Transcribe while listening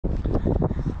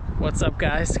What's up,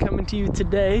 guys? Coming to you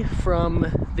today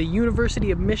from the University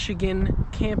of Michigan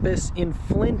campus in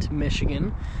Flint,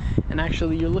 Michigan. And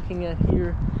actually, you're looking at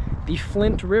here the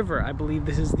Flint River. I believe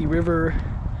this is the river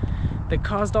that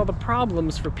caused all the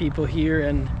problems for people here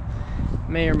and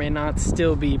may or may not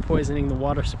still be poisoning the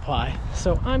water supply.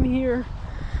 So I'm here.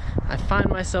 I find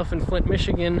myself in Flint,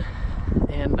 Michigan,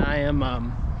 and I am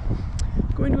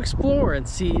going to explore and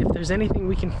see if there's anything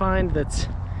we can find that's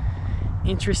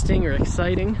interesting or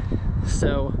exciting.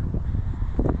 So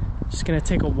just gonna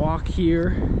take a walk here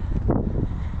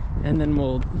and then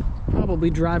we'll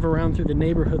probably drive around through the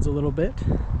neighborhoods a little bit,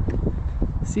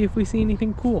 see if we see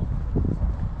anything cool.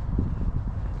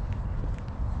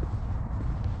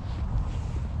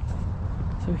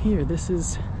 So here, this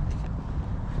is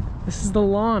the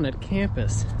lawn at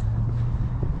campus,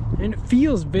 and it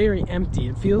feels very empty.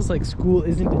 It feels like school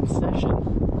isn't in session.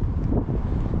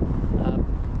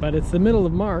 But it's the middle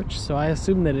of March, so I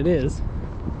assume that it is.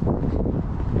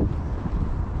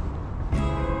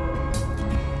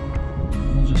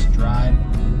 We'll just drive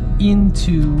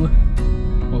into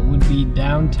what would be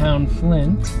downtown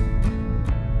Flint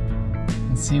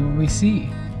and see what we see.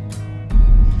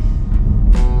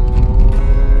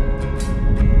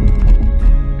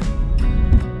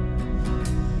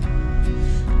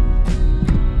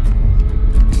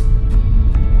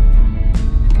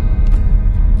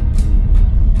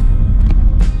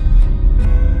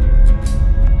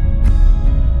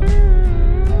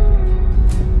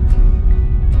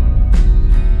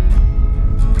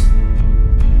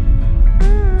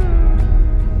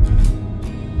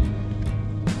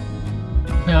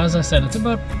 Now, as I said, it's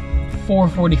about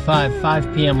 4:45,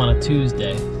 5 p.m. on a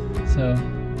Tuesday, so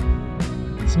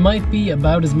this might be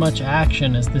about as much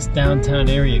action as this downtown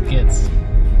area gets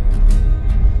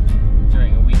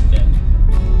during a weekday.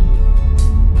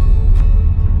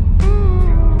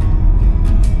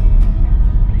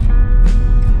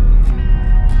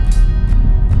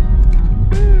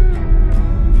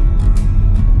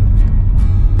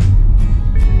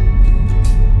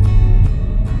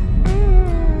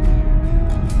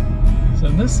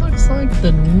 This looks like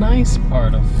the nice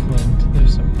part of Flint.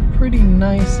 There's some pretty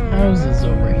nice houses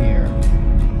over here.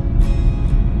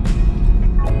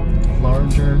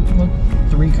 Larger, look,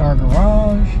 3-car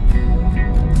garage.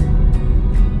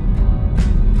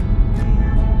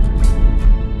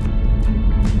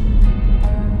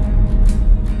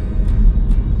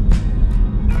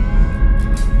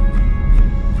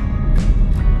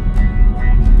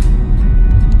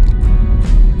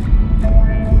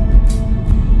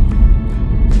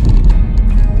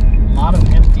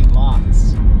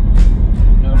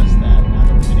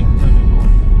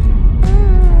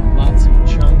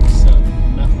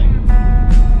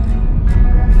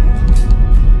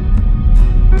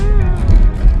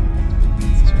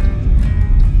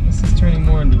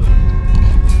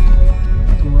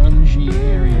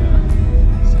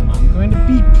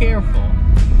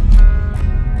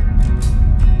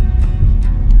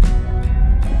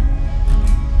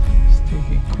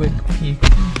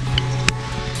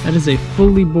 That is a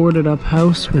fully boarded up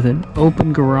house with an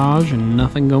open garage and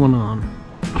nothing going on.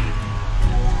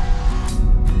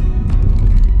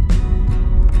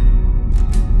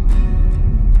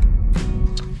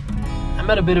 I'm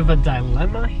at a bit of a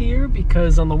dilemma here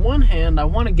because on the one hand I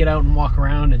want to get out and walk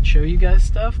around and show you guys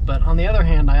stuff, but on the other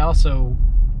hand I also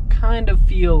kind of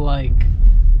feel like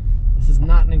this is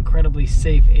not an incredibly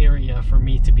safe area for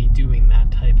me to be doing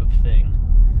that type of thing.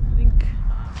 I think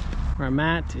where I'm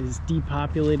at is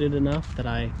depopulated enough that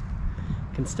I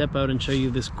can step out and show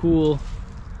you this cool,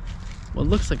 what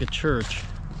looks like a church.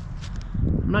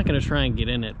 I'm not going to try and get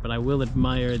in it, but I will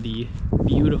admire the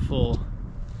beautiful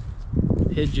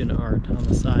pigeon art on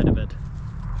the side of it.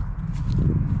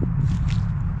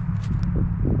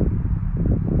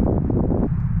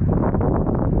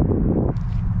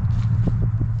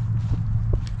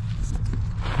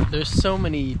 There's so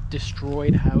many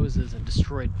destroyed houses and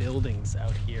destroyed buildings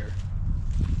out here.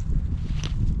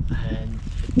 And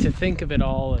to think of it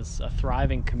all as a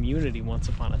thriving community once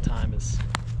upon a time it's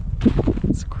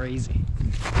crazy.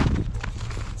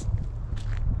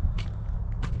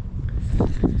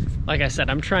 Like I said,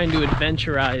 I'm trying to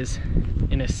adventurize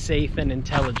in a safe and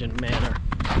intelligent manner.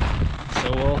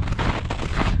 So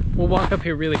we'll walk up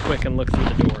here really quick and look through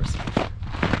the doors.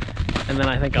 And then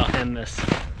I think I'll end this.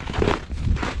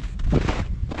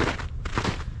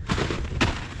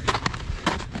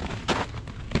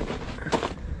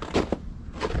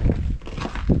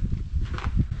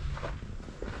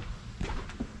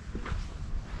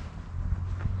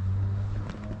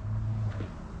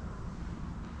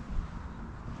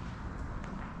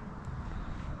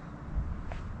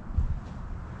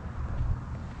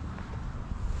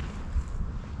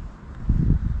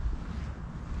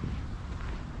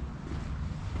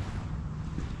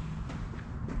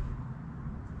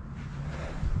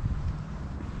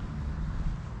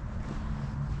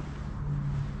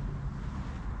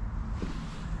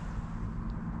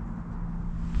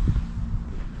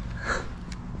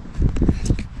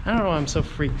 I don't know why I'm so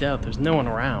freaked out. There's no one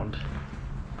around.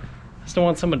 I just don't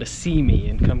want someone to see me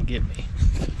and come get me.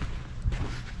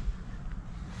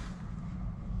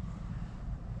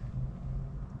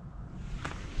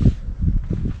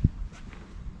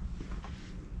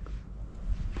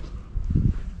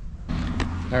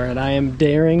 Alright, I am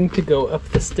daring to go up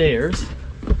the stairs.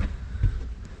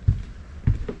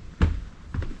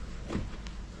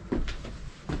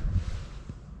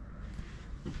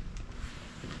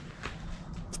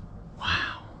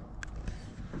 Wow.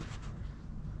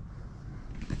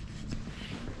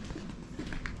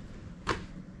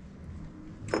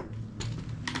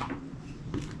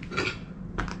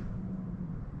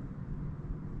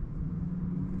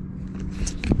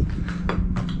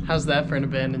 How's that for an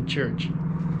abandoned church?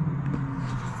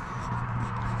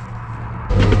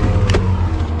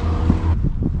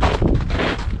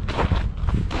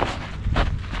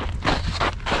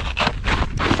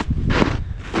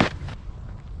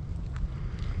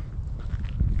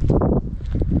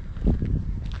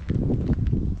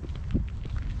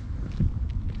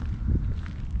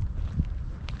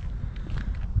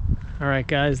 Alright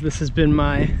guys, this has been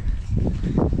my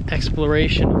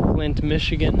exploration of Flint,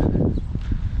 Michigan.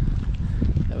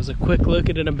 That was a quick look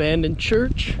at an abandoned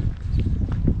church.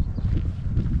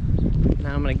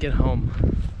 Now I'm gonna get home.